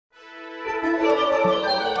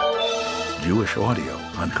Jewish audio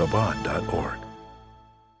on Chabad.org.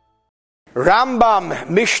 Rambam,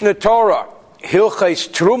 Mishneh Torah, Hilches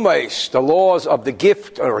Terumot, the laws of the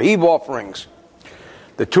gift or heave offerings,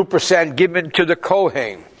 the 2% given to the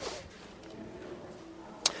Kohen.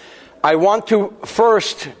 I want to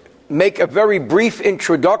first make a very brief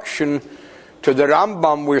introduction to the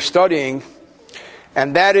Rambam we're studying,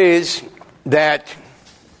 and that is that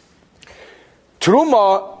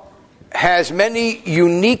Terumot has many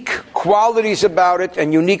unique qualities about it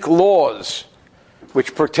and unique laws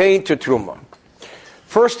which pertain to Terumot.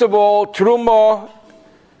 First of all, Terumot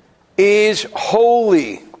is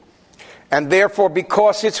holy, and therefore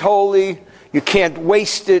because it's holy, you can't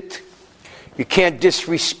waste it, you can't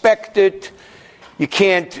disrespect it, you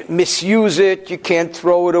can't misuse it, you can't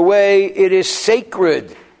throw it away. It is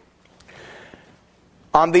sacred.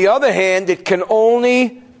 On the other hand, it can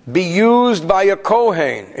only be used by a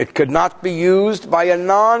Kohen. It could not be used by a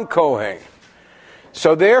non-Kohen.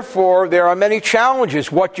 So therefore, there are many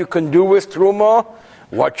challenges. What you can do with Terumot,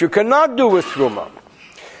 what you cannot do with Terumot.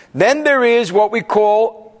 Then there is what we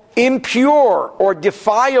call impure or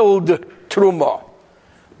defiled Terumot.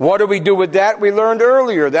 What do we do with that? We learned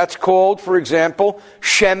earlier. That's called, for example,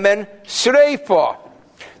 shemen sreifa.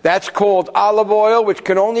 That's called olive oil, which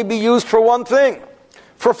can only be used for one thing,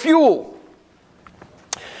 for fuel.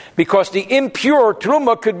 Because the impure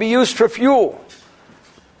Terumot could be used for fuel.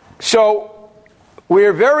 So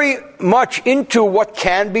we're very much into what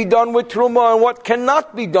can be done with Terumot and what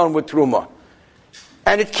cannot be done with Terumot.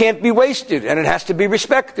 And it can't be wasted, and it has to be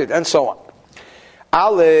respected, and so on.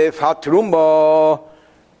 Aleph ha-Terumot.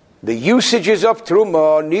 The usages of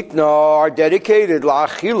Terumot, nitna, are dedicated,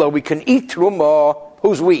 la'achila. We can eat Terumot.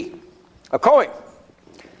 Who's we? A Kohen.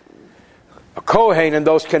 A Kohen and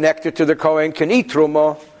those connected to the Kohen can eat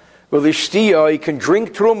Terumot. V'lishtiya, he can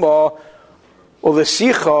drink Terumot.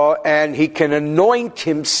 U'lesicha, and he can anoint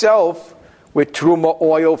himself with Terumot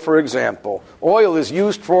oil, for example. Oil is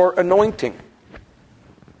used for anointing.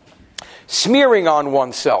 Smearing on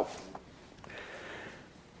oneself.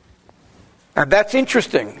 And that's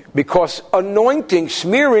interesting, because anointing,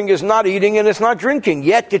 smearing, is not eating and it's not drinking,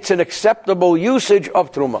 yet it's an acceptable usage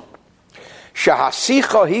of Terumot.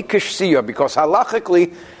 Shahasicha hi kishsiya, because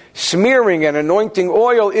halachically, smearing and anointing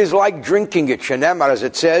oil is like drinking it. Shenemar, as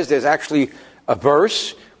it says, there's actually a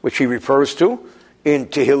verse which he refers to in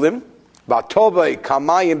Tehillim, Batovei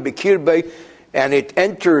kamayim bekirbe, and it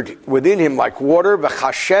entered within him like water,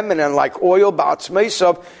 v'chashemen, and like oil,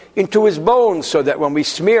 ba'atzmeisav, into his bones, so that when we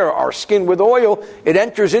smear our skin with oil, it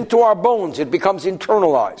enters into our bones, it becomes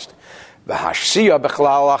internalized. V'hashsiya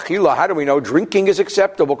b'chlal achila, how do we know drinking is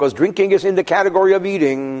acceptable? Because drinking is in the category of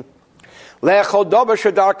eating. Lechol davar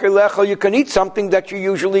shadakar lechol, you can eat something that you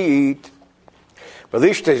usually eat.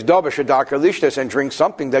 V'lishtes davar shadakar lishtes, and drink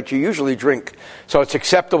something that you usually drink. So it's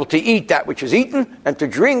acceptable to eat that which is eaten, and to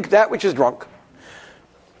drink that which is drunk.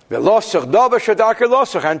 V'losach davar shadakar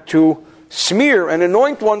losach, and to smear and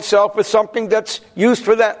anoint oneself with something that's used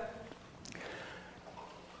for that.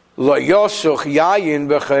 Lo yosuch yayin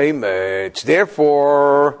b'cheimetz.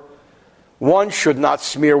 Therefore, one should not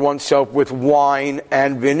smear oneself with wine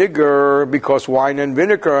and vinegar, because wine and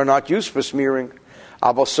vinegar are not used for smearing.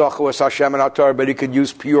 But he could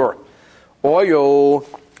use pure oil,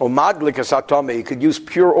 or madlik asatame. He could use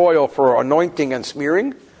pure oil for anointing and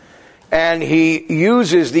smearing, and he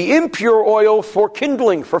uses the impure oil for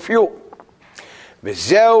kindling, for fuel.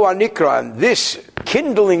 V'zeu anikra, and this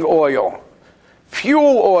kindling oil,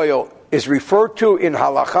 fuel oil, is referred to in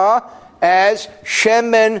halacha as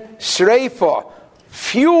shemen sreifa,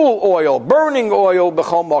 fuel oil, burning oil,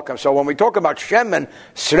 b'chol makom. So when we talk about shemen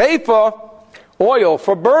sreifa, oil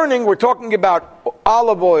for burning, we're talking about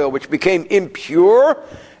olive oil, which became impure,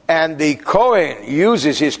 and the Kohen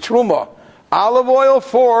uses his Terumot olive oil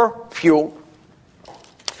for fuel.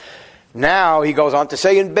 Now he goes on to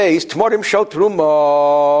say in base, Tmorim shel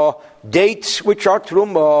Terumot, dates which are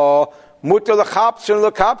Terumot, muter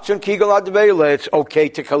l'chaptzun kigel adveila, it's okay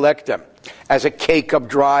to collect them as a cake of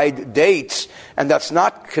dried dates, and that's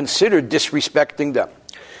not considered disrespecting them.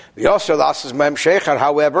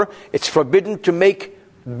 However, it's forbidden to make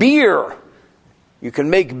beer. You can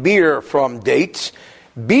make beer from dates.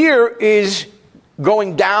 Beer is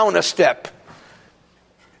going down a step.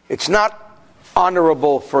 It's not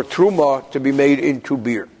honorable for Terumot to be made into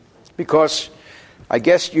beer, because I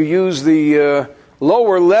guess you use the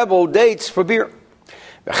lower level dates for beer.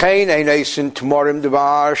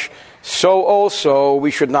 So also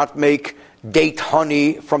we should not make date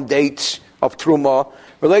honey from dates of Terumot.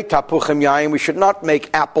 Relate tapuchim yayin. We should not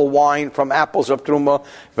make apple wine from apples of truma.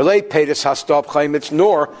 Relate peitis hastav chaimitz,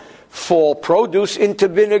 nor fall produce into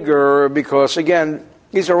vinegar, because again,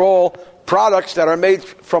 these are all products that are made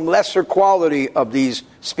from lesser quality of these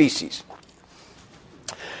species.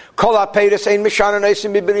 Kol ha-peitis ein mishanan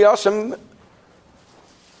eisim b'biryasim.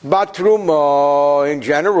 But truma, in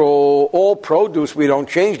general, all produce, we don't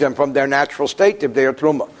change them from their natural state if they are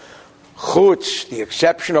truma. Chutz, the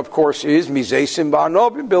exception, of course, is mizeisim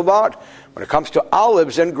ba'anobim bilvad. When it comes to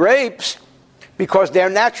olives and grapes, because their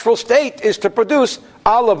natural state is to produce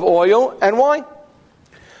olive oil and wine.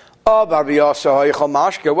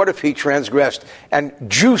 What if he transgressed and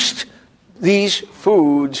juiced these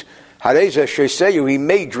foods? He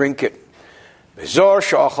may drink it. And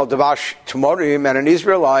an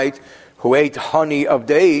Israelite who ate honey of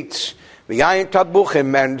dates,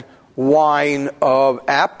 and wine of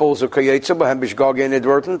apples,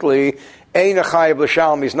 inadvertently,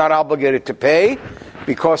 he's not obligated to pay,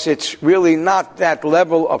 because it's really not that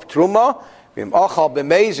level of truma.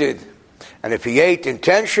 And if he ate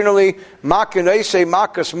intentionally,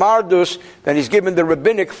 makas mardus, then he's given the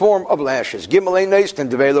rabbinic form of lashes.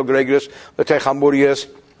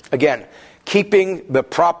 Again, keeping the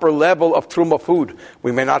proper level of truma food.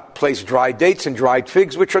 We may not place dried dates and dried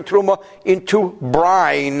figs, which are truma, into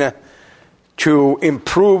brine to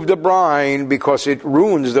improve the brine, because it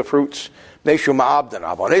ruins the fruits. But you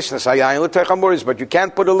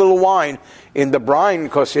can't put a little wine in the brine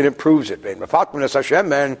because it improves it.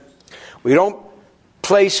 We don't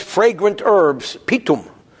place fragrant herbs, pitum,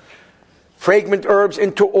 fragrant herbs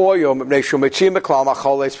into oil,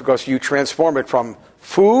 because you transform it from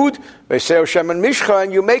food,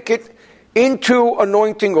 and you make it into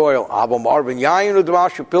anointing oil.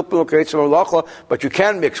 But you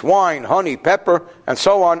can mix wine, honey, pepper, and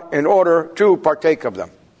so on in order to partake of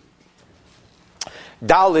them.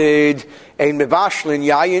 Dalid, ein mevashlin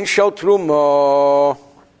yayin shel truma.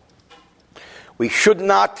 We should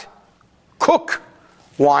not cook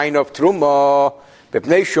wine of truma,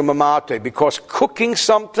 because cooking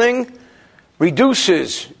something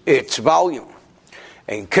reduces its volume.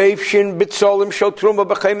 Ein keifshin bitzolim shel truma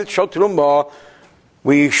b'chaimet shel truma.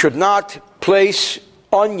 We should not place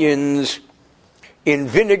onions in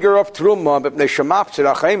vinegar of truma,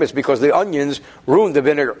 because the onions ruin the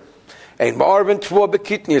vinegar. We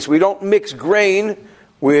don't mix grain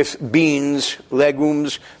with beans,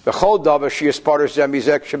 legumes.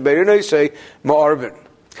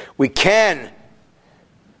 We can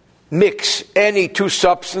mix any two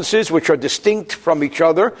substances which are distinct from each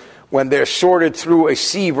other when they're sorted through a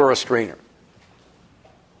sieve or a strainer.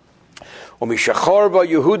 And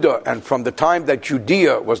from the time that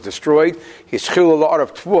Judea was destroyed, the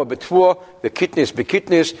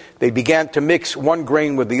kitnis, they began to mix one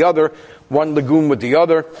grain with the other, one legume with the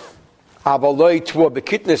other.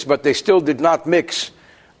 But they still did not mix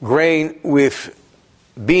grain with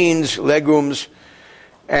beans, legumes.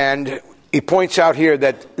 And he points out here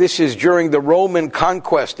that this is during the Roman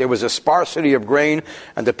conquest. There was a sparsity of grain,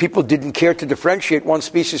 and the people didn't care to differentiate one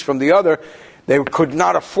species from the other. They could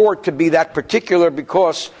not afford to be that particular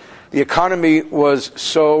because the economy was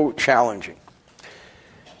so challenging.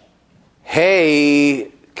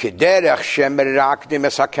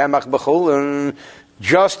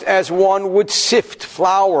 Just as one would sift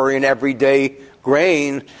flour in everyday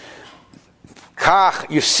grain,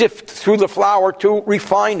 you sift through the flour to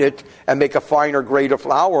refine it and make a finer grade of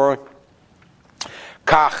flour.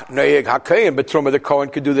 But the Kohen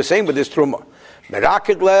could do the same with his truma.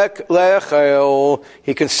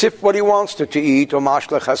 He can sift what he wants to eat, and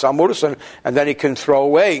then he can throw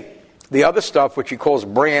away the other stuff, which he calls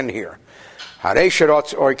bran here.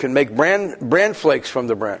 Or he can make bran flakes from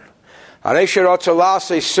the bran. What if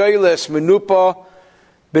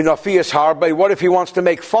he wants to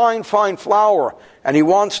make fine flour, and he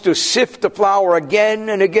wants to sift the flour again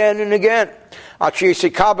and again and again, until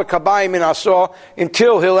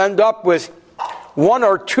he'll end up with one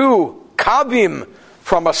or two kavim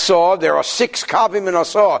from a saw. There are 6 kavim in a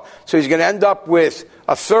saw, so he's going to end up with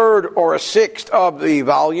a third or a sixth of the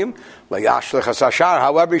volume.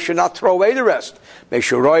 However, he should not throw away the rest,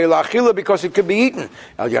 because it could be eaten.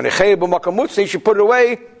 He should put it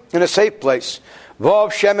away in a safe place. Oil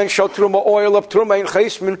of truma in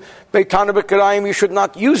chesmin beitana b'karayim. You should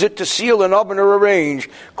not use it to seal an oven or arrange,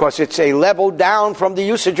 because it's a level down from the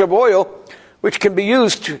usage of oil, which can be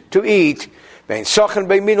used to eat. Or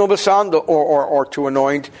to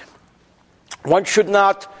anoint. One should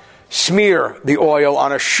not smear the oil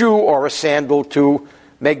on a shoe or a sandal to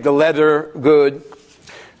make the leather good.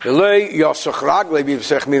 Neither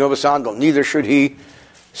should he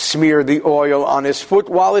smear the oil on his foot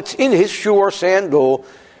while it's in his shoe or sandal,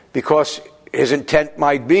 because his intent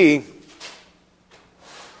might be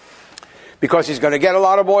because he's going to get a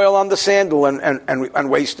lot of oil on the sandal and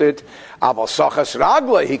waste it. Aval sachas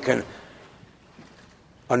ragla, he can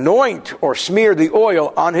anoint or smear the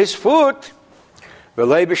oil on his foot.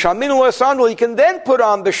 V'lei b'shaminu sandal, he can then put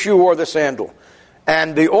on the shoe or the sandal.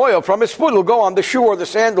 And the oil from his foot will go on the shoe or the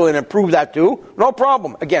sandal and improve that too. No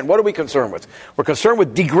problem. Again, what are we concerned with? We're concerned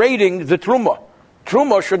with degrading the truma.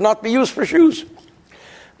 Truma should not be used for shoes.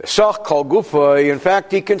 In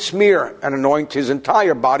fact, he can smear and anoint his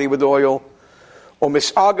entire body with oil. And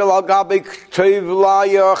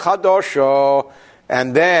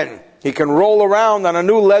then he can roll around on a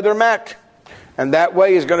new leather mat. And that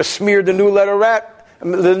way he's going to smear the new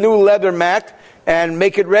leather mat and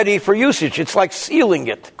make it ready for usage. It's like sealing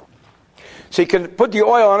it. So he can put the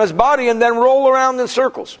oil on his body and then roll around in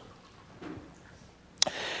circles.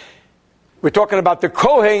 We're talking about the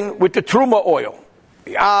Kohen with the Truma oil.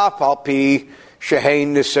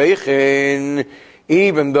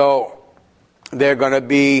 Even though they're going to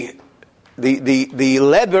be, the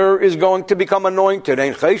leather is going to become anointed.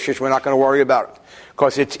 We're not going to worry about it,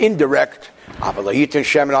 because it's indirect. But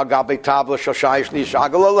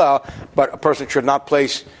a person should not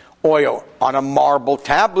place oil on a marble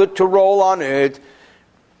tablet to roll on it,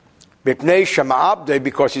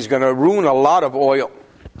 because he's going to ruin a lot of oil.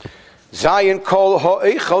 Zayin kol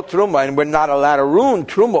ha'echel truma, and we're not allowed to ruin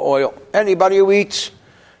truma oil. Anybody who eats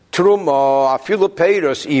truma, afilu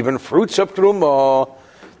peiros, even fruits of truma,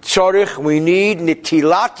 tzorich, we need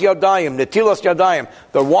netilas yadayim,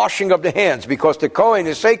 the washing of the hands, because the Kohen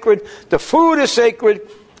is sacred, the food is sacred.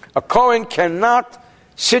 A Kohen cannot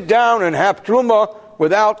sit down and have truma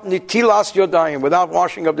without netilas yadayim, without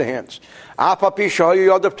washing of the hands.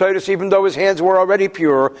 Even though his hands were already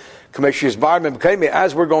pure,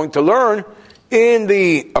 as we're going to learn in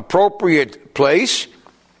the appropriate place,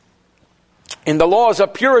 in the laws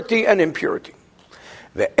of purity and impurity.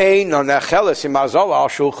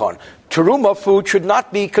 Terumah food should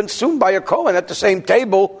not be consumed by a Kohen at the same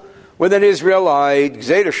table with an Israelite.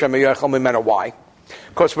 Why?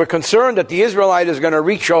 Because we're concerned that the Israelite is going to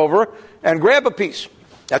reach over and grab a piece.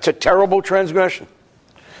 That's a terrible transgression.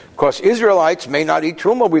 Because Israelites may not eat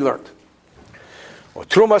truma, we learned.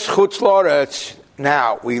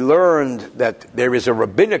 Now, we learned that there is a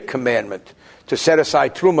rabbinic commandment to set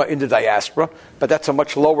aside truma in the diaspora, but that's a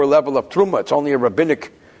much lower level of truma. It's only a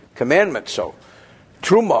rabbinic commandment. So,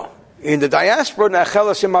 truma in the diaspora,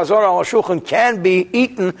 can be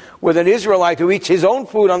eaten with an Israelite who eats his own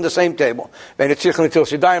food on the same table.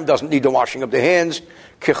 Doesn't need the washing of the hands.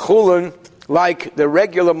 Like the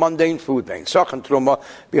regular mundane food.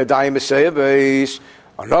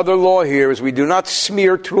 Another law here is we do not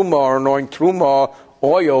smear truma or anoint truma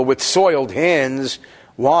oil with soiled hands.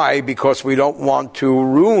 Why? Because we don't want to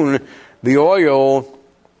ruin the oil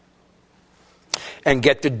and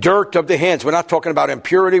get the dirt of the hands. We're not talking about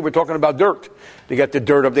impurity, we're talking about dirt. To get the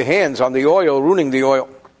dirt of the hands on the oil, ruining the oil.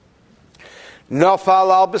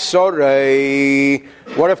 Nafal al besorei.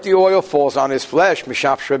 What if the oil falls on his flesh?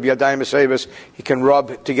 He can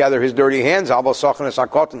rub together his dirty hands.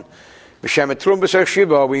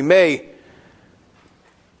 We may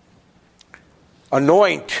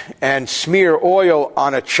anoint and smear oil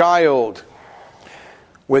on a child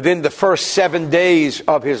within the first 7 days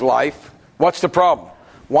of his life. What's the problem?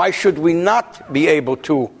 Why should we not be able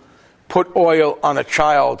to put oil on a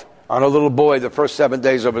child, on a little boy, the first 7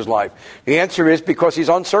 days of his life? The answer is because he's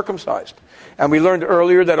uncircumcised. And we learned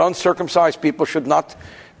earlier that uncircumcised people should not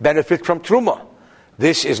benefit from truma.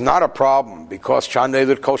 This is not a problem because a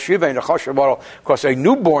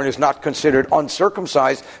newborn is not considered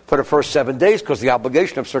uncircumcised for the first 7 days, because the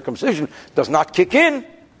obligation of circumcision does not kick in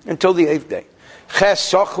until the 8th day.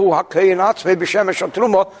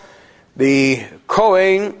 The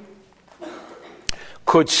Kohen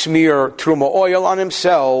could smear truma oil on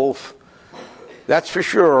himself, that's for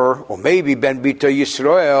sure. Or maybe Ben Bita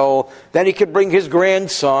Yisrael. Then he could bring his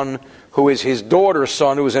grandson, who is his daughter's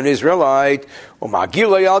son, who is an Israelite,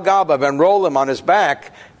 and roll him on his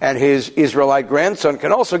back, and his Israelite grandson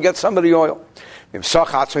can also get some of the oil.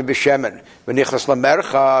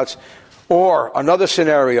 Or another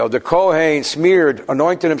scenario, the Kohen smeared,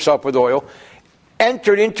 anointed himself with oil,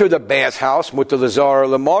 entered into the bathhouse. It's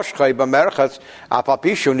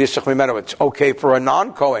okay for a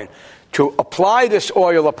non-Kohen to apply this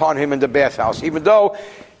oil upon him in the bathhouse, even though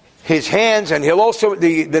his hands, and he'll also,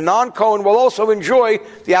 the non-Kohen will also enjoy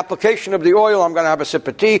the application of the oil. I'm going to have a sip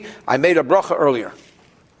of tea. I made a bracha earlier.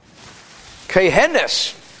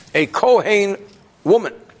 Kehenes, a Kohen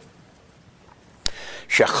woman.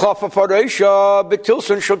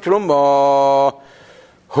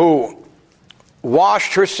 who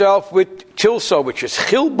washed herself with tilsa, which is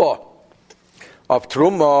chilba of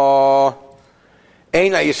truma.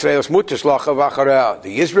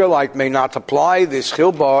 The Israelite may not apply this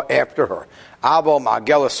chilba after her.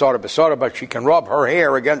 But she can rub her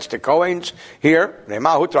hair against the Kohen's here.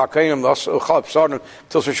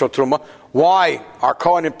 Why are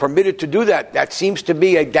Kohanim permitted to do that? That seems to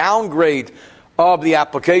be a downgrade of the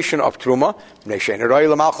application of Truma.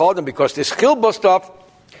 Because this chilba stuff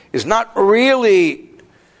is not really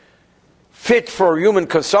fit for human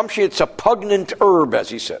consumption. It's a pungent herb, as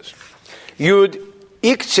he says. Yud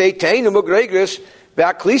ikse teinu mugregres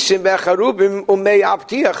be'aklisim be'charubim umei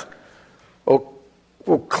avtiach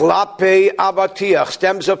uklape avatiach,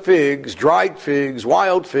 stems of figs, dried figs,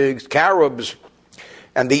 wild figs, carobs,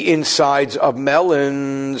 and the insides of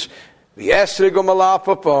melons, the esregum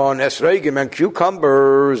alafapon, esregim, and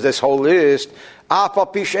cucumbers, this whole list,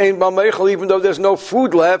 even though there's no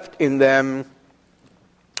food left in them.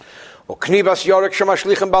 Or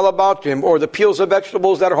the peels of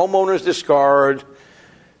vegetables that homeowners discard.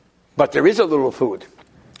 But there is a little food.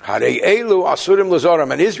 An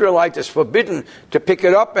Israelite is forbidden to pick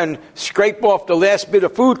it up and scrape off the last bit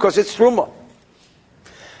of food because it's truma.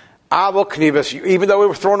 Even though it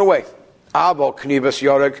was thrown away. However,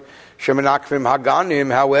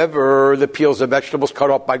 the peels of vegetables cut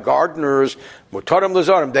off by gardeners,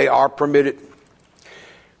 they are permitted.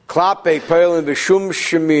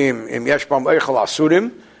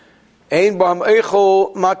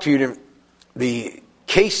 The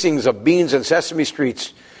casings of beans and sesame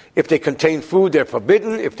streets, if they contain food, they're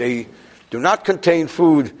forbidden. If they do not contain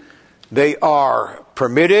food, they are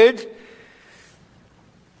permitted.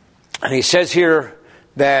 And he says here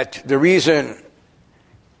that the reason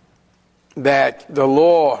that the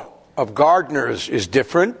law of gardeners is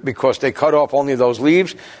different because they cut off only those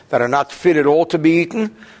leaves that are not fit at all to be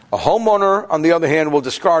eaten. A homeowner, on the other hand, will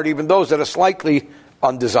discard even those that are slightly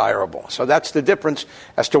undesirable. So that's the difference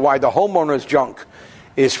as to why the homeowner's junk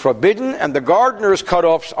is forbidden and the gardener's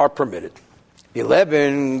cut-offs are permitted.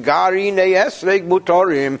 11, Gari esreg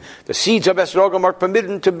mutorim. The seeds of esrogim are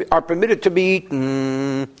permitted to be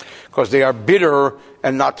eaten because they are bitter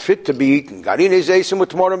and not fit to be eaten. Gari zeisim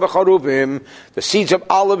utmorim b'charuvim. The seeds of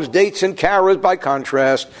olives, dates, and carrots, by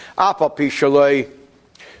contrast, apal pi shalei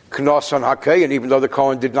knos on hakei. And even though the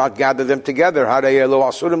Kohen did not gather them together, harei elo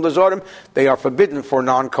asurim lezorim, they are forbidden for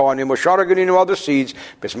non-Kohanim or sharaganim other seeds.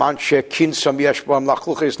 Bisman shekinsam yeshbam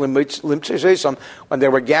lachluches limtzesam. When they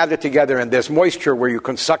were gathered together and there's moisture where you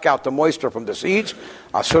can suck out the moisture from the seeds,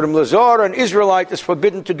 asurim lezor, an Israelite is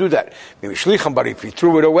forbidden to do that. But if he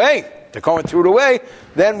threw it away, the Kohen threw it away,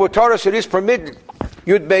 then mutaris it is permitted.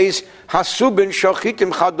 Yud beis hasubin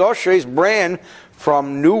shachitim chadoshes, bran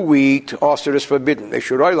from new wheat also is forbidden. They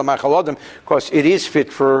should oil them because it is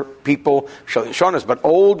fit for people shonas, but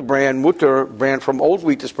old bran, mutter bran from old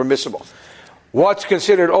wheat is permissible. What's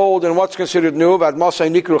considered old and what's considered new? Vad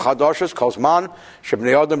masay nikru chadoshes calls man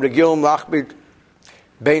shebnei adam regilim lachbid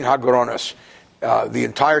bein hagronas. The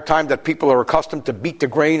entire time that people are accustomed to beat the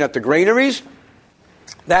grain at the granaries,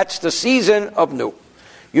 that's the season of new.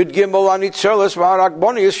 Yud Gimel Anitzelis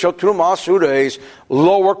Varakbonis Shotruma Sureis,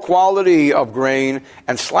 lower quality of grain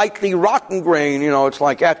and slightly rotten grain, it's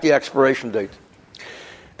like at the expiration date,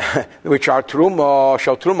 which are Truma,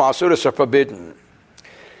 Shotruma Sureis are forbidden.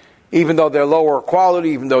 Even though they're lower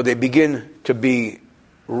quality, even though they begin to be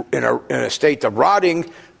in a state of rotting,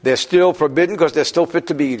 they're still forbidden because they're still fit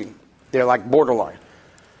to be eating. They're like borderline.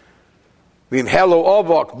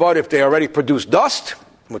 But if they already produce dust,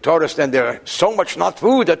 mutaris, then there's so much not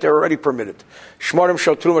food that they're already permitted. Shmorim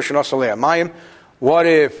shel truma shenas alei hamayim. What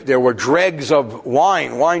if there were dregs of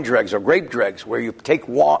wine dregs or grape dregs, where you take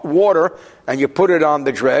water and you put it on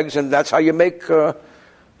the dregs, and that's how you make a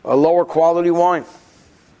lower quality wine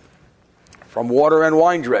from water and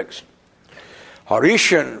wine dregs.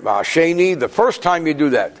 Harishan v'asheni, the first time you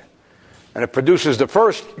do that, and it produces the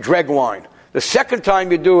first dreg wine. The second time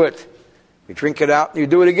you do it, you drink it out and you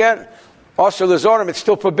do it again. Also, lezorim, it's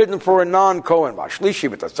still forbidden for a non-Kohen. Vashlishi,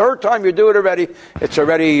 but the third time you do it already, it's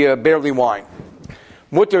already barely wine.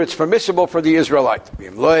 Mutter, it's permissible for the Israelite.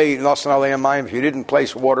 If you didn't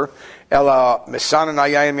place water,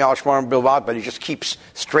 but he just keeps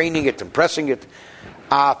straining it and pressing it.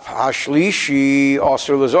 Hashlishi,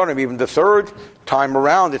 also lezorim, even the third time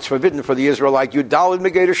around, it's forbidden for the Israelite. When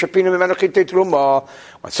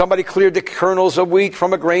somebody cleared the kernels of wheat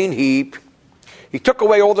from a grain heap, he took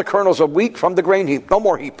away all the kernels of wheat from the grain heap. No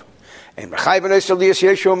more heap.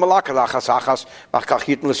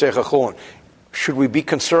 Should we be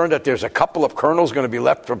concerned that there's a couple of kernels going to be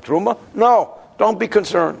left from Truma? No, don't be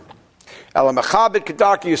concerned.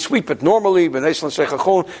 You sweep it normally,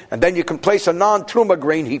 and then you can place a non-Truma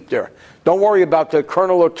grain heap there. Don't worry about the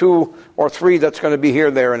kernel or 2 or 3 that's going to be here,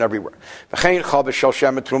 there, and everywhere.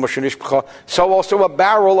 So also a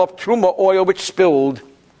barrel of Truma oil which spilled,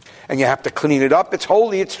 and you have to clean it up. It's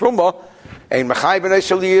holy, it's Truma. He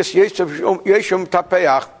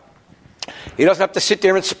doesn't have to sit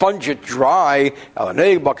there and sponge it dry,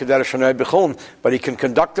 but he can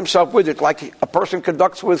conduct himself with it like a person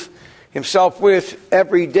conducts with himself with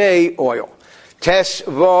everyday oil. Tes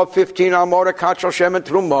va 15 amora kachal shemen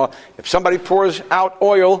truma. If somebody pours out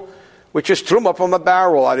oil, which is truma from a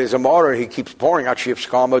barrel, that is a mortar, he keeps pouring out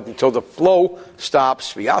shivskama until the flow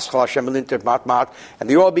stops. And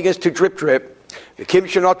the oil begins to drip.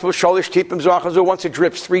 Once it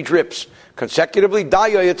drips, 3 drips consecutively,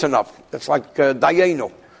 daya, it's enough. That's like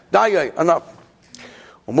dayenu. Daya, enough.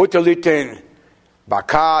 Umutalitin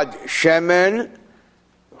bakad shemen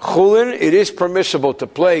chulin. It is permissible to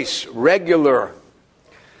place regular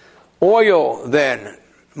oil, then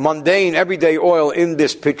mundane, everyday oil in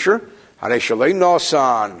this pitcher. If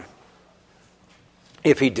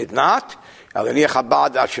he did not,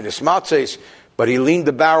 but he leaned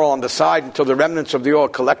the barrel on the side until the remnants of the oil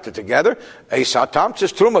collected together, then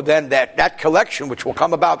that collection, which will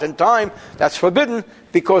come about in time, that's forbidden,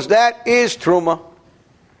 because that is truma.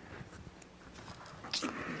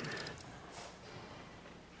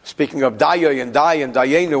 Speaking of daya and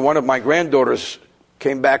dayenu, one of my granddaughters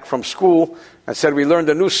came back from school and said, we learned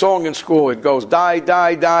a new song in school. It goes, die,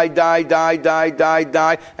 die, die, die, die, die, die,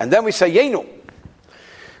 die, and then we say yenu.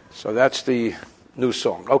 So that's the new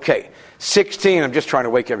song. Okay, 16, I'm just trying to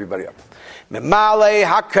wake everybody up. A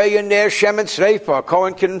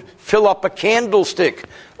Kohen can fill up a candlestick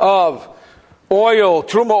of oil,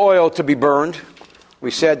 truma oil, to be burned.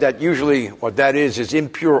 We said that usually what that is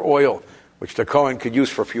impure oil, which the Kohen could use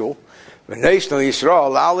for fuel. And he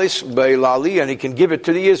can give it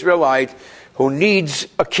to the Israelite who needs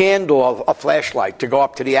a candle, a flashlight, to go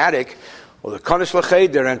up to the attic, or the kanis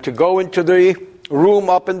l'cheder, and to go into the room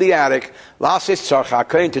up in the attic,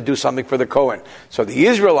 to do something for the Kohen. So the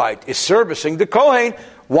Israelite is servicing the Kohen.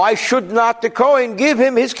 Why should not the Kohen give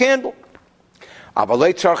him his candle? But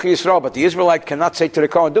the Israelite cannot say to the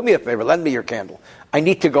Kohen, do me a favor, lend me your candle. I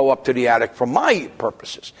need to go up to the attic for my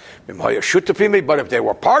purposes. But if they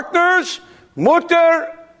were partners,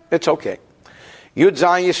 mutter, it's okay. In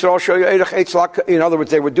other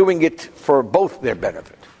words, they were doing it for both their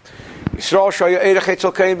benefit. A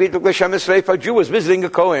Jew was visiting a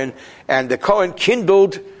Kohen, and the Kohen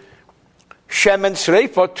kindled shemen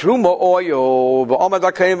sreifa, truma oil,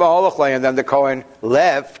 and then the Kohen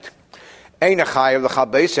left.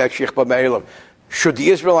 Should the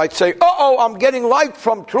Israelite say, I'm getting light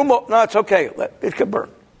from truma? No, it's okay. It can burn.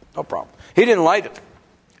 No problem. He didn't light it.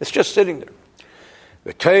 It's just sitting there.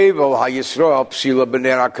 And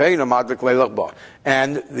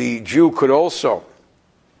the Jew could also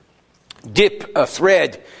dip a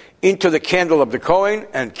thread into the candle of the Kohen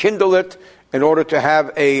and kindle it in order to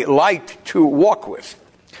have a light to walk with.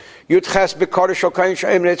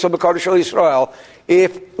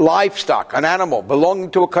 If livestock, an animal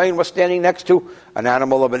belonging to a Kohen, was standing next to an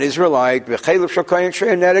animal of an Israelite, and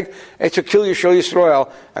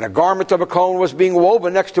a garment of a Kohen was being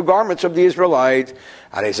woven next to garments of the Israelite,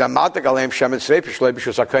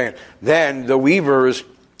 then the weavers,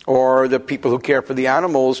 or the people who care for the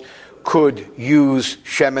animals, could use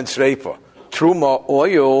shemen sreifa, truma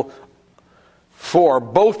oil, for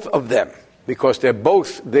both of them, because they're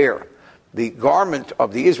both there. The garment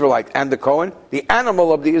of the Israelite and the Kohen, the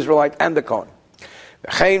animal of the Israelite and the Kohen.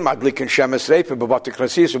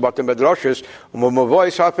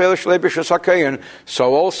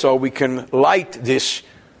 So also we can light this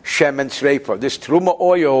shemen sreifa, this truma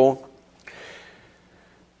oil,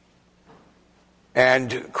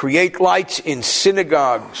 and create lights in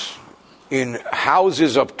synagogues, in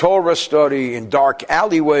houses of Torah study, in dark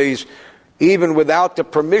alleyways, even without the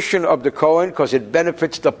permission of the Kohen, because it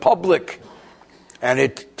benefits the public and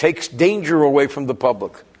it takes danger away from the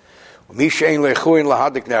public. If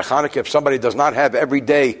somebody does not have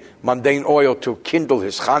everyday mundane oil to kindle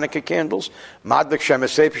his Hanukkah candles,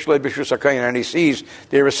 and he sees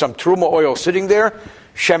there is some truma oil sitting there,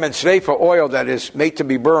 shemen sreifa, oil that is made to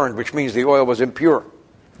be burned, which means the oil was impure,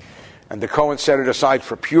 and the Kohen set it aside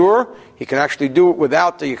for pure, he can actually do it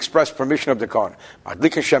without the express permission of the Kohen.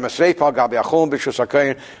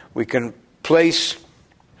 We can place,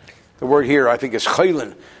 the word here I think is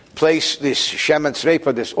chaylin, place this shemen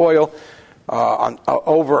sreifa, this oil,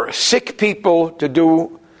 over sick people to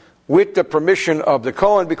do with the permission of the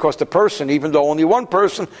Kohen, because the person, even though only one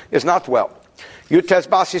person, is not well. There's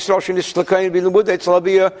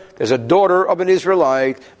a daughter of an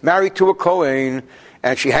Israelite married to a Kohen,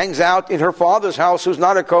 and she hangs out in her father's house who's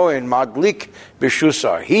not a Kohen. Madlik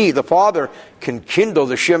b'shusa. He, the father, can kindle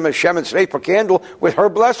the Shem and Sreifa candle with her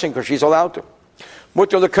blessing, because she's allowed to.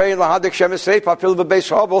 The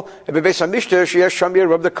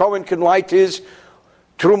Kohen can light his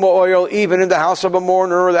Terumot oil even in the house of a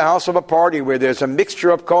mourner or the house of a party where there's a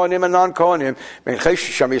mixture of Kohanim and non-Kohanim.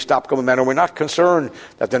 We're not concerned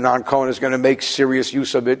that the non-Kohen is going to make serious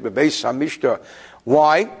use of it.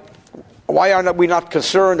 Why? Why are we not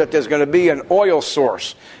concerned that there's going to be an oil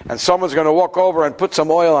source and someone's going to walk over and put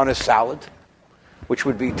some oil on his salad, which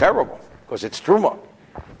would be terrible because it's Terumot?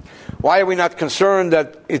 Why are we not concerned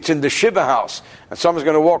that it's in the Shiva house and someone's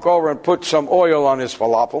going to walk over and put some oil on his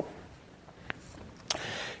falafel?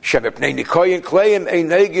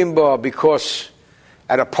 Because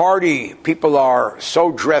at a party, people are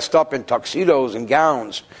so dressed up in tuxedos and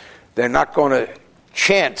gowns, they're not going to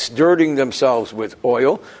chance dirtying themselves with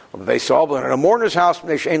oil. In a mourner's house,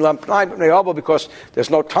 because there's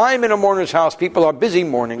no time in a mourner's house, people are busy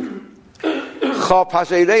mourning.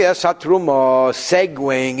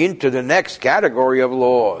 Segueing into the next category of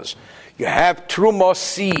laws. You have Terumot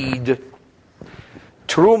seed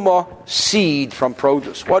from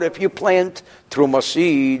produce. What if you plant Terumot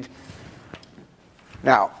seed?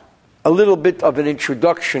 Now, a little bit of an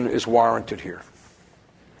introduction is warranted here.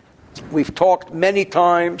 We've talked many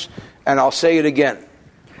times, and I'll say it again.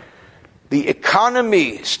 The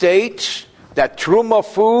economy states that Terumot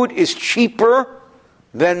food is cheaper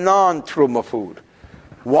than non-Terumot food.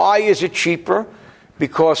 Why is it cheaper?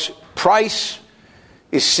 Because price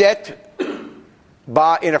is set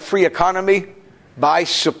in a free economy by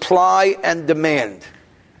supply and demand.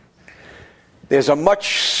 There's a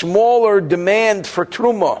much smaller demand for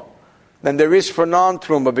Terumah than there is for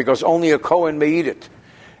non-Terumah because only a Kohen may eat it.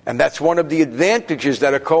 And that's one of the advantages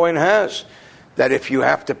that a Kohen has. That if you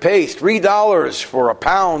have to pay $3 for a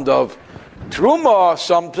pound of Terumah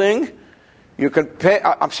something, you can pay,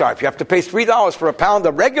 if you have to pay $3 for a pound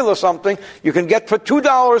of regular something, you can get for $2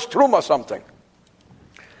 Terumah something.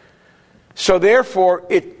 So therefore,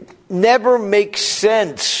 it never makes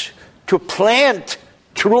sense to plant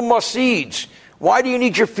Terumah seeds. Why do you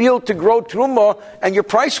need your field to grow Terumah and your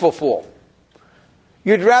price will fall?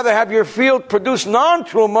 You'd rather have your field produce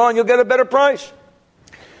non-Terumah and you'll get a better price.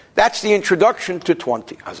 That's the introduction to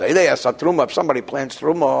 20. If somebody plants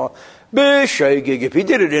Terumah, if he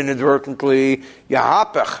did it inadvertently,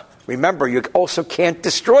 yahapech. Remember, you also can't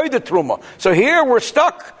destroy the Terumah. So here we're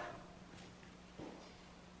stuck.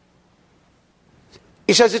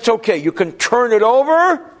 He says it's okay. You can turn it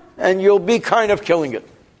over and you'll be kind of killing it.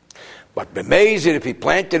 But b'mezid, if he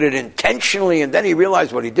planted it intentionally and then he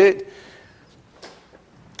realized what he did,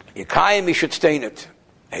 Yikayim, he should stain it.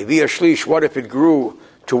 Hevi shlish, what if it grew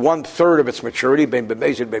to 1/3 of its maturity,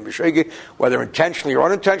 whether intentionally or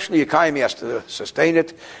unintentionally, Yikayim, he has to sustain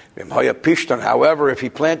it. However, if he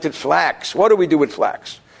planted flax, what do we do with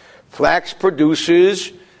flax? Flax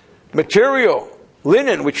produces material,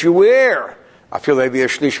 linen, which you wear.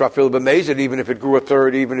 Even if it grew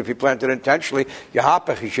 1/3, even if he planted intentionally,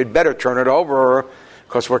 Yahapach, he should better turn it over,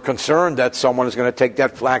 because we're concerned that someone is going to take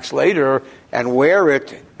that flax later and wear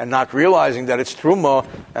it and not realizing that it's Terumah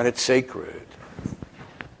and it's sacred.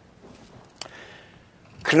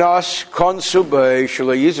 Knas konsubei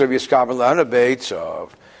shelo yizrav.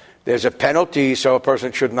 There's a penalty, so a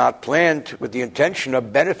person should not plant with the intention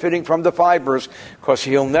of benefiting from the fibers, because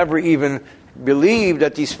he'll never even believe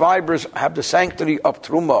that these fibers have the sanctity of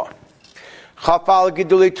Terumah.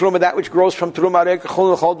 That which grows from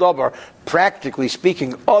Terumah, practically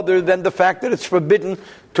speaking, other than the fact that it's forbidden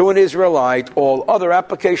to an Israelite, all other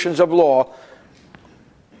applications of law,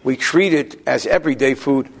 we treat it as everyday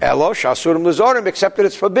food. Except that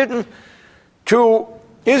it's forbidden to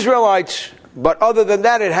Israelites, but other than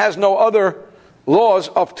that, it has no other laws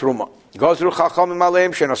of Terumah.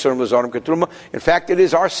 In fact, it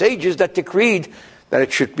is our sages that decreed that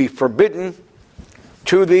it should be forbidden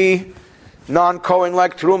to the non-Kohen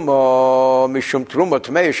like Terumah, mishum Terumah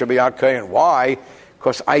Tmei Shabiyat Kohen. Why?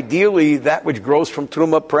 Because ideally, that which grows from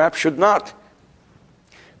Terumah perhaps should not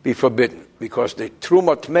be forbidden, because the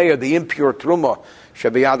Terumah Tmei, the impure Terumah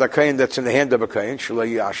Shabiyat Kohen, that's in the hand of a Kohen,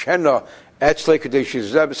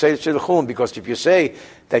 because if you say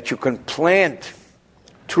that you can plant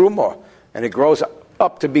Terumah and it grows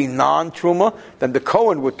up to be non-Terumah, then the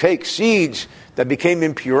Kohen would take seeds that became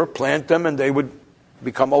impure, plant them, and they would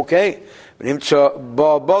become okay. And he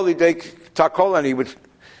would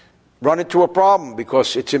run into a problem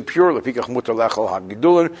because it's impure. Therefore,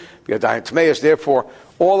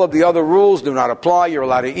 all of the other rules do not apply. You're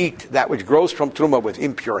allowed to eat that which grows from Terumah with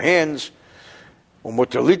impure hands. And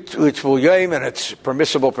it's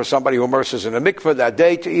permissible for somebody who immerses in a mikveh that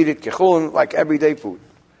day to eat it like everyday food.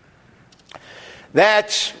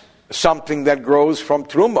 That's something that grows from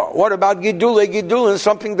Terumah. What about Gidule? Gidule is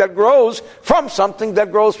something that grows from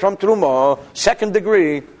Terumah. Second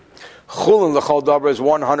degree. Chulin l'chol davar is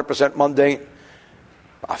 100% mundane.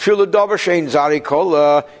 Afilu davar shein zari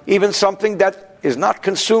kol, even something that is not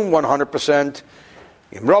consumed 100%.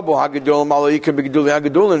 If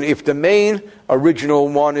the main original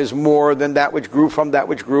one is more than that which grew from that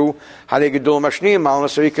which grew,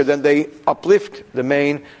 then they uplift the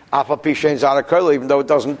main, even though it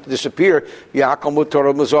doesn't disappear,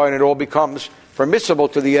 and it all becomes permissible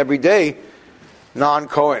to the everyday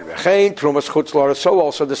non-Kohen. So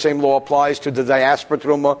also the same law applies to the diaspora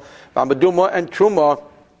Terumah, and Terumah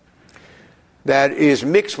that is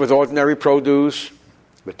mixed with ordinary produce,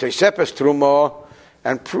 but Tesepes Terumah,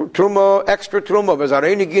 and Terumah, extra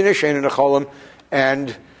Terumah,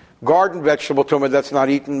 and garden vegetable Terumah that's not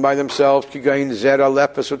eaten by themselves,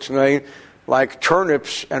 like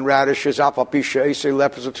turnips and radishes,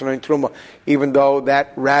 even though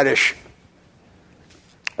that radish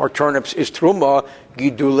or turnips is Terumah,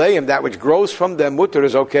 giduleim, that which grows from them, mutter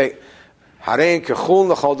is okay.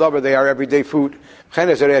 They are everyday food.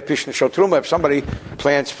 If somebody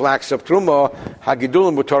plants flax of Terumah,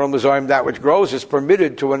 that which grows is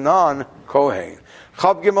permitted to a non-Kohen.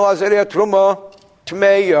 If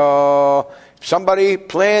somebody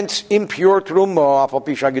plants impure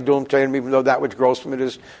Terumah, even though that which grows from it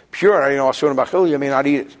is pure, you may not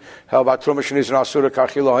eat it. How about Terumah?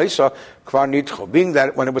 Being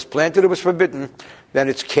that when it was planted it was forbidden, then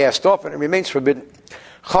it's cast off and it remains forbidden.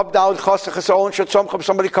 Somebody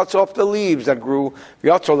cuts off the leaves that grew,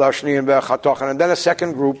 and then a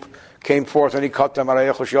second group came forth and he cut them.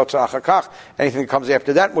 Anything that comes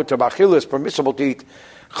after that is permissible to eat.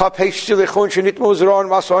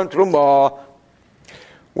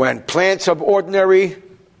 When plants of ordinary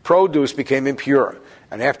produce became impure,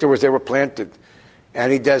 and afterwards they were planted,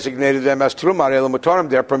 and he designated them as Terumah,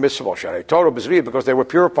 they're permissible. Because they were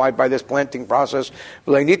purified by this planting process.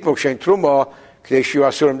 They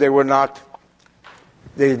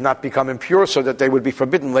did not become impure so that they would be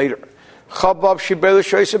forbidden later. What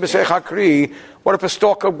if a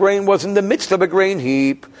stalk of grain was in the midst of a grain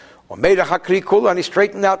heap? Or made a hakri kula, and he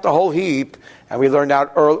straightened out the whole heap. And we learned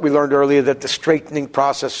earlier that the straightening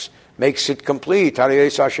process makes it complete.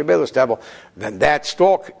 Then that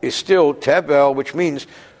stalk is still tevel, which means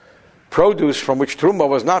produce from which Terumah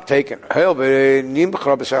was not taken,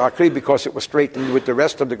 because it was straightened with the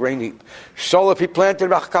rest of the grain heap. So if he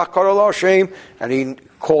planted and he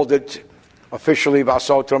called it officially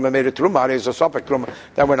Vasal Terumah, made it Terumah, it is a Sophic Terumah,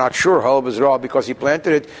 then we're not sure because he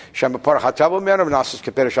planted it.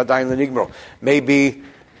 Maybe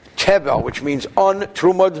Tevel, which means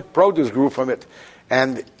untrumad produce grew from it,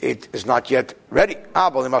 and it is not yet ready.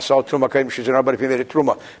 But if he made it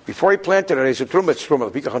Terumah before he planted it, it's Terumah.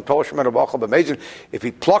 If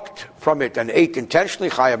he plucked from it and ate intentionally,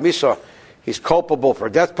 Chayav Misa, he's culpable for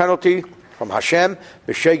death penalty from Hashem.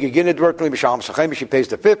 She pays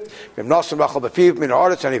the fifth. And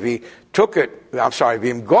if he took it,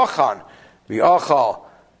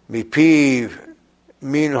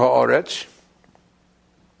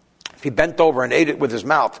 if he bent over and ate it with his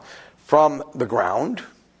mouth from the ground,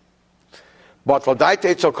 but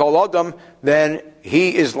then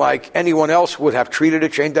he is like anyone else would have treated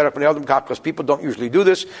it, chained that up in the other because people don't usually do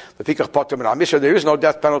this. There is no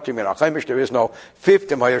death penalty. There is no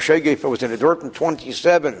fifth. If it was inadvertent,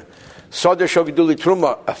 27.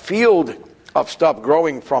 A field of stuff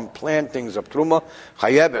growing from plantings of Terumah,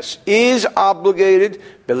 Chayeves, is obligated,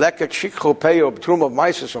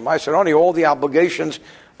 all the obligations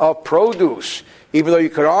of produce. Even though you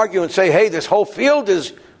could argue and say, hey, this whole field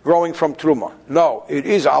is growing from Terumah. No, it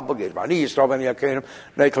is obligated. And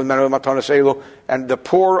the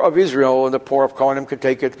poor of Israel and the poor of Kohanim can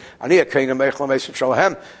take it. The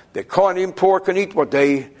Kohanim poor can eat what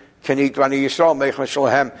they can eat.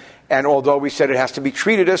 And although we said it has to be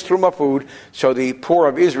treated as Terumah food, so the poor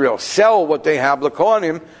of Israel sell what they have, the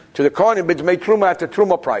Kohanim, to the Kohanim, it's made Terumah at the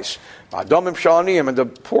Terumah price. And the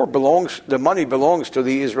money belongs to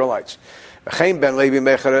the Israelites. So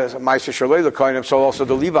also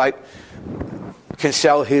the Levite can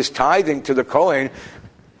sell his tithing to the Kohen,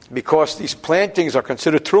 because these plantings are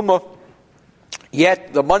considered Terumah,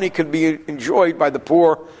 yet the money can be enjoyed by the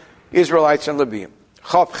poor Israelites and Leviim.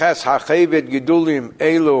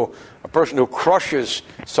 A person who crushes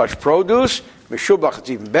such produce, mishubach, it's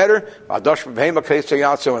even better. When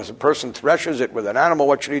a person threshes it with an animal,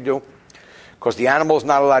 what should he do? Because the animal is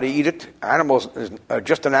not allowed to eat it.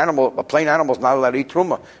 Just an animal, a plain animal is not allowed to eat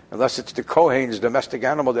truma, unless it's the kohen's domestic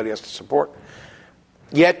animal that he has to support.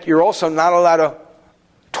 Yet you're also not allowed to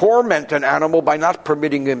torment an animal by not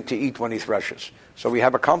permitting him to eat when he threshes. So we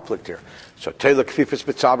have a conflict here. So the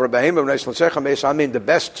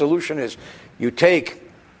best solution is you take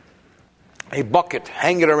a bucket,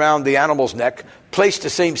 hang it around the animal's neck, place the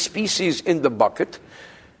same species in the bucket.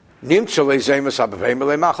 So you have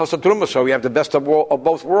the best of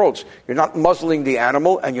both worlds. You're not muzzling the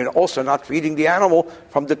animal, and you're also not feeding the animal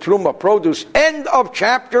from the truma produce. End of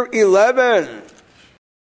chapter 11.